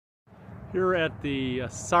Here at the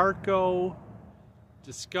ASARCO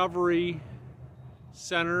Discovery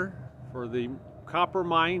Center for the copper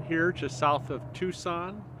mine here just south of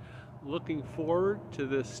Tucson. Looking forward to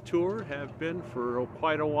this tour, have been for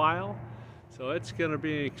quite a while. So it's going to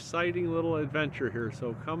be an exciting little adventure here.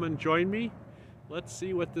 So come and join me. Let's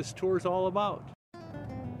see what this tour is all about.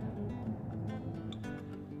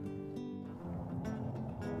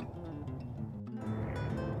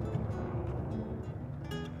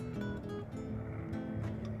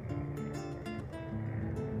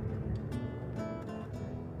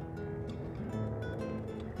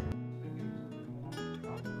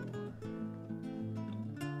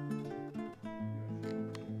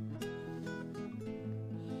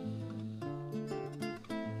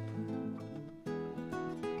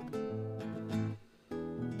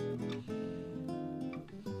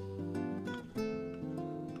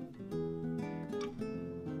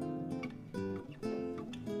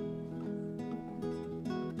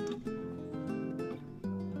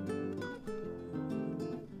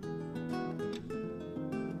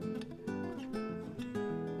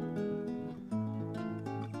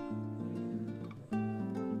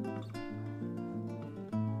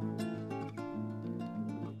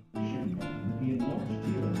 In large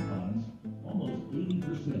tailings ponds, almost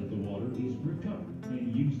 80% of the water is recovered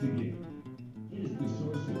and used again. It is the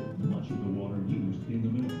source of much of the water used in the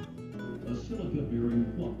mill. A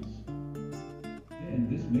silica-bearing flux. Then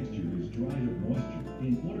this mixture is dried of moisture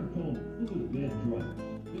in what are called fluid bed dryers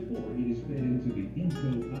before it is fed into the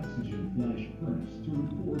INCO oxygen flash furnace to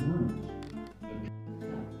pour burners.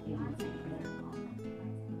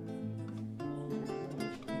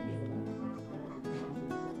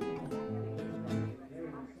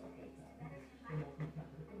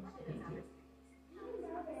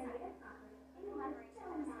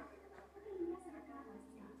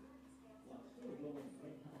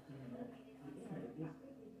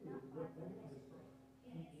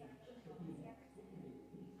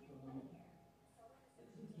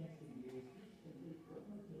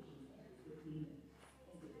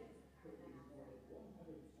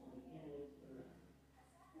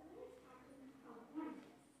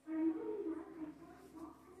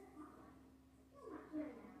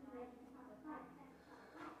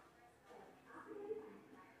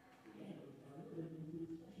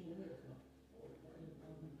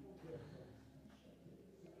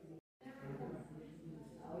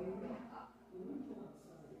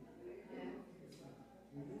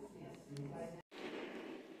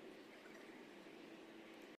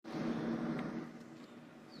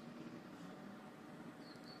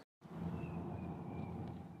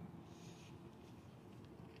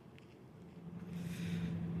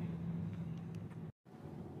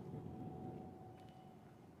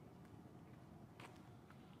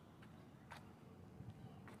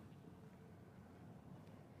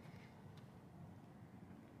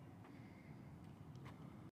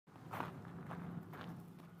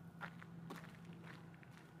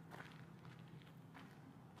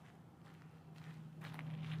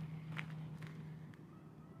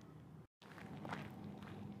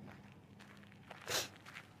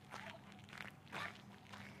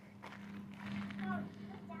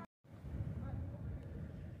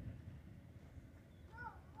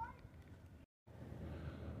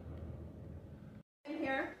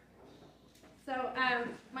 So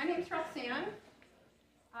my name's Roxanne.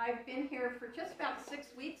 I've been here for just about 6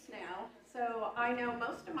 weeks now, so I know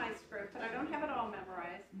most of my script, but I don't have it all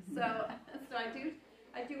memorized. So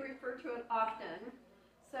I do refer to it often.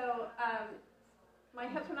 So my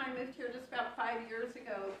husband and I moved here just about 5 years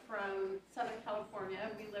ago from Southern California.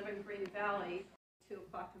 We live in Green Valley, 2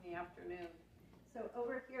 o'clock in the afternoon. So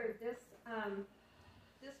over here, this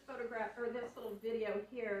photograph, or this little video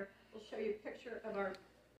here, will show you a picture of our...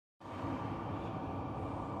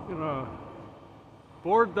 Gonna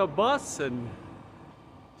board the bus and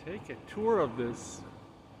take a tour of this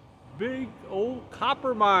big old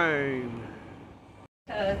copper mine.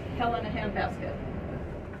 Hell in a handbasket.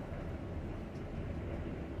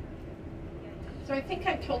 So I think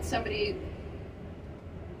I told somebody,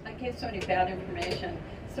 I gave somebody bad information.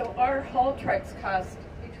 So our haul trucks cost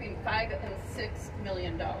between $5 and $6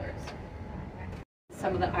 million.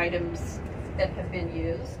 Some of the items that have been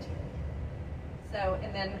used. So,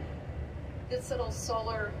 and then this little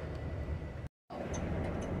solar.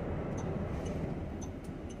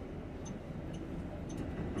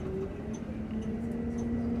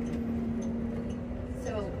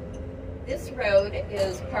 So this road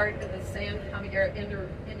is part of the San Javier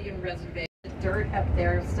Indian Reservation. Dirt up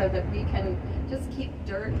there so that we can just keep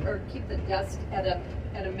dirt or keep the dust at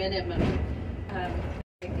a minimum.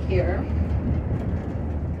 Right here.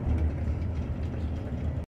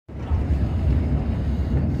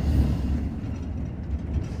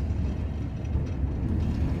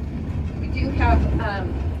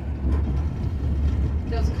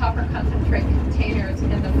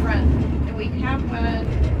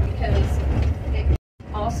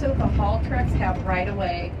 trucks have right of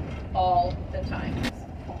way all the time.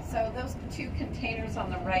 So those two containers on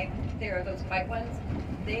the right there, those white ones,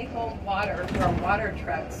 they hold water for our water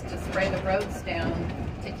trucks to spray the roads down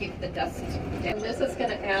to keep the dust down. And this is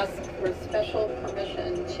going to ask for special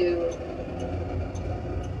permission to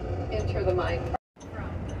enter the mine.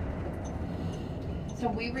 So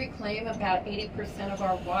we reclaim about 80% of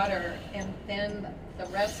our water, and then the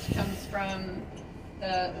rest comes from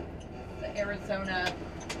the Arizona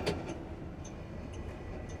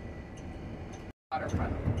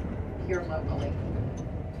waterfront here locally.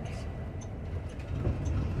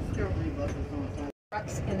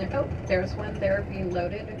 Trucks in there. Oh, there's one there being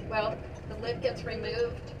loaded. Well, the lid gets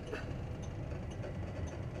removed,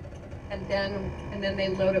 and then they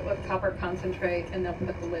load it with copper concentrate, and they'll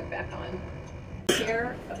put the lid back on.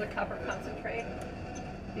 Here of the copper concentrate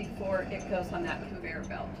before it goes on that conveyor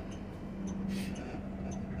belt.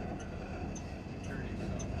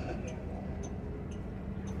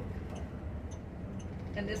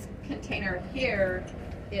 And this container here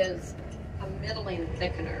is a middling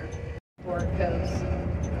thickener before it goes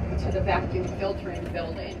to the vacuum filtering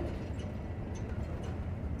building.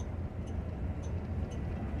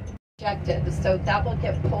 Injected, so that will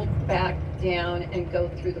get pulled back down and go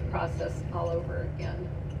through the process all over again.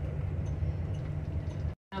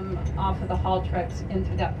 Off of the haul trucks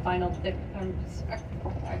into that final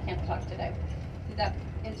I can't talk today.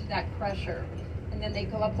 Into that crusher, and then they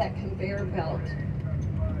go up that conveyor belt,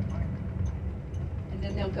 and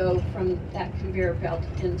then they'll go from that conveyor belt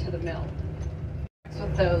into the mill.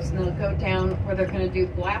 With those, and they'll go down where they're going to do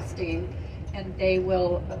blasting, and they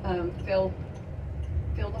will fill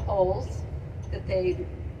the holes that they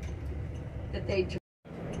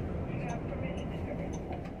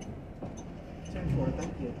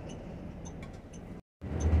Thank you.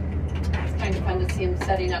 It's kind of fun to see them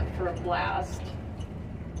setting up for a blast.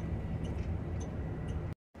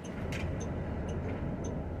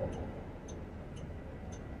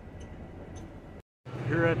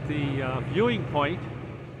 Here at the viewing point,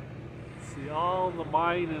 see all the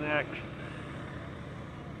mine in action.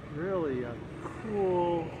 Really a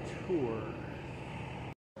cool tour.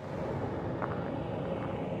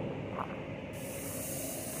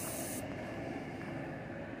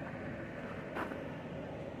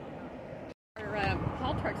 Our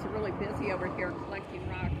haul trucks are really busy over here collecting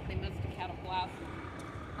rock. They must have had a blast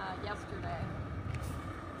yesterday.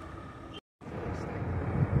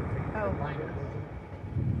 Oh.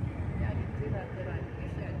 Yeah, I didn't do that, did I?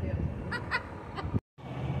 Usually I do.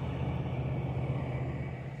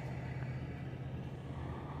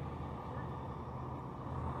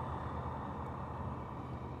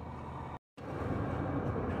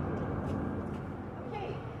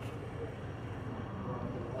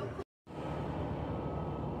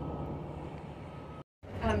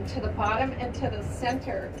 To the bottom and to the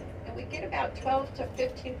center, and we get about 12 to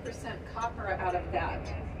 15% copper out of that.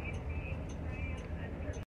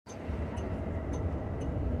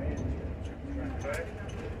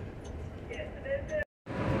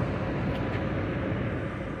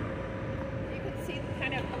 You can see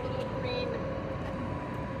kind of a little green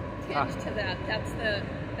tinge to that. That's the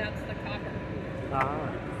copper. Ah.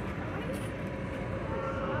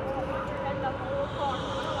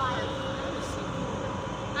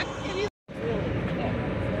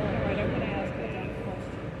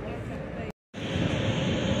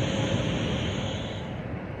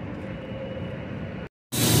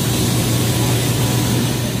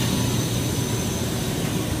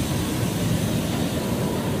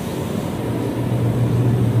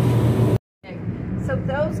 So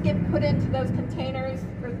those get put into those containers,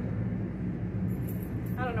 or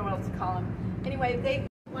I don't know what else to call them. Anyway, they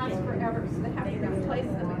last forever, so they have to replace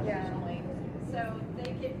them occasionally. So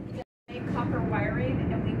they get copper wiring,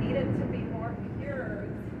 and we need it to be more pure.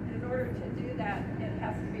 And in order to do that, it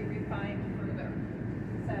has to be refined further.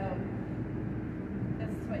 So this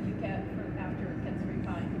is what you get from after it gets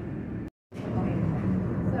refined.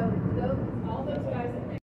 So all those guys.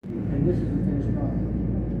 And this is the finished product.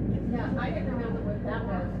 Yeah, I didn't remember what that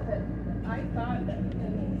was, but I thought that.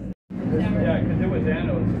 Yeah, because it was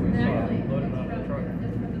anodes that we saw Exactly. loaded on the truck.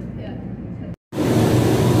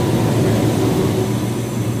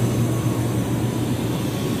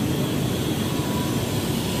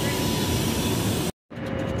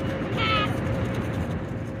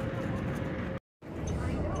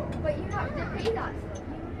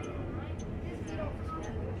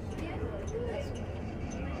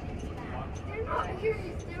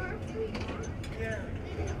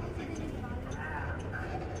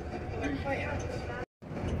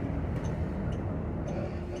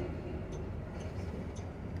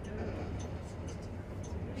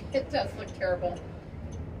 It does look terrible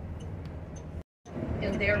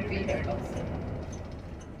in their vehicles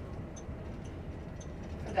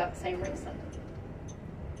for that same reason.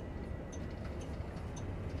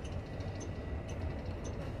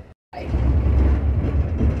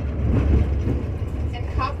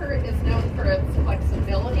 And copper is known for its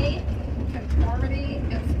flexibility, conformity,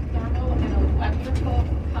 its thermal and electrical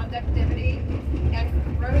conductivity,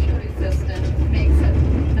 and corrosion resistance makes it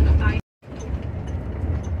an ideal.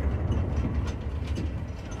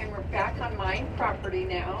 And we're back on mine property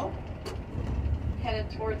now, headed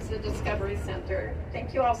towards the Discovery Center.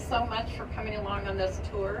 Thank you all so much for coming along on this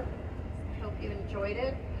tour. Hope you enjoyed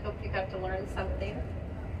it. Hope you got to learn something.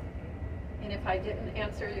 And if I didn't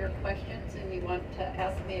answer your questions and you want to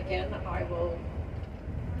ask me again, I will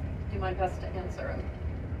do my best to answer them.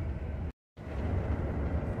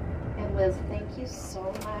 And Liz, thank you so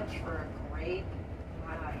much for a great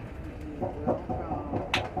ride.